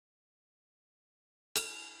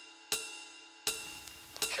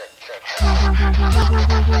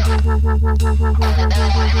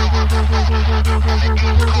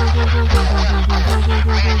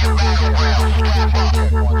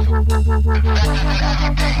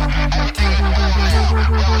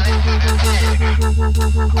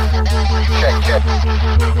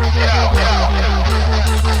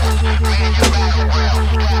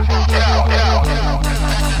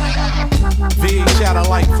VH out of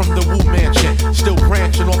light from the Wu Mansion, still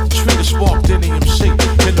branching off the tree that sparked in EMC.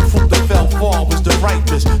 And the fruit that fell far was the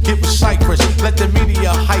ripest. Get with Cypress, let the media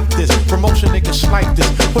hype this. Promotion niggas snipe this,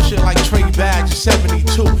 push it like Trey Bags in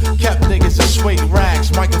 72. Kept niggas in suede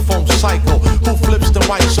rags, microphone psycho. Who flips the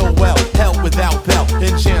mic so well? Hell without belt,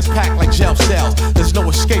 in jams packed like jail cells. There's no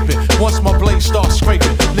escaping, once my blade starts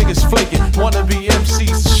scraping. Niggas flaking, wanna be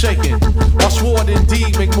MCs shaking. My sword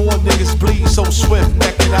indeed make more niggas bleed. So swift,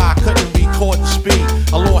 naked eye couldn't be caught in speed.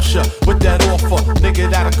 I lost ya with that offer, nigga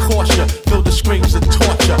that'll cost ya. Feel the screams of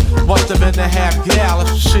torture. Must have been a half gal,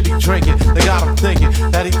 that's the shit he drinking. They got him thinking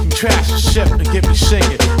that he can crash the ship and get me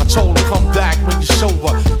singing. I told him come back when you're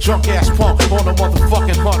sober. Drunk ass punk on a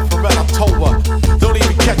motherfucking hunt for Red October. Don't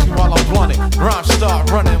even catch me while I'm blunting. Rhymes start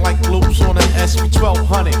running like loops on an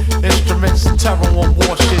SP1200. Instruments and terror on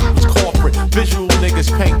war shit was corporate. Visual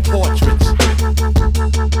niggas paint portraits.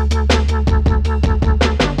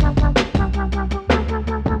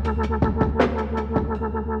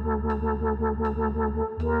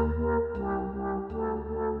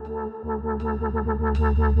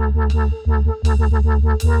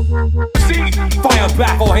 Fire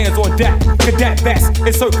back, all hands on deck. Cadet vest,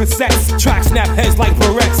 insert cassettes. Track snap heads like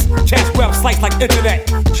barrettes. Cash web slice like internet.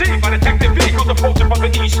 Chief, I detected vehicles approaching from the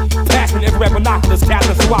east. Pass me infrared binoculars,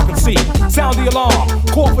 captain, so I can see. Sound the alarm.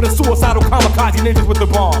 Call for the suicidal kamikaze ninjas with the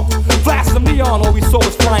bomb. Flashes of neon, all we saw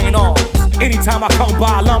was flying arms. Anytime I come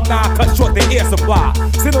by, alumni cut short their air supply.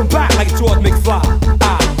 Sit them back like George McFly.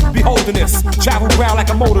 Beholding this, travel around like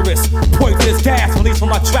a motorist. Poisonous gas released from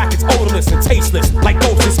my track is odorless and tasteless, like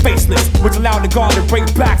ghosts and spaceless, which allow the guard to break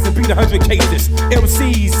backs and beat 100 cases.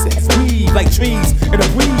 MCs weave like trees, and a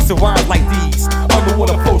breeze to rhyme like these.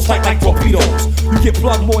 Underwater floats like torpedoes. You get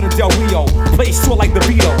plugged more than Del Rio. Play short like the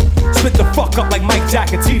Vito. Split the fuck up like Mike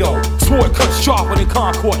Jack and Tito. Sword cut sharper than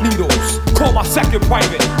Concord needles. Call my second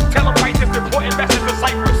private. Tell him right this important message for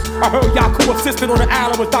Cypress. I heard Yaku assisted on the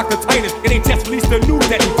island with Dr. Titus, and they just released a new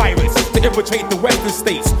deadly virus to infiltrate the western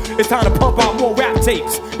states. It's time to pump out more rap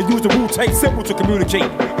tapes and use the Wu-Tang symbol to communicate.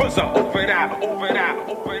 What's up? Over it out, over it out,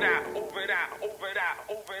 over it out, over it out, over it out,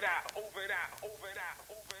 over it out.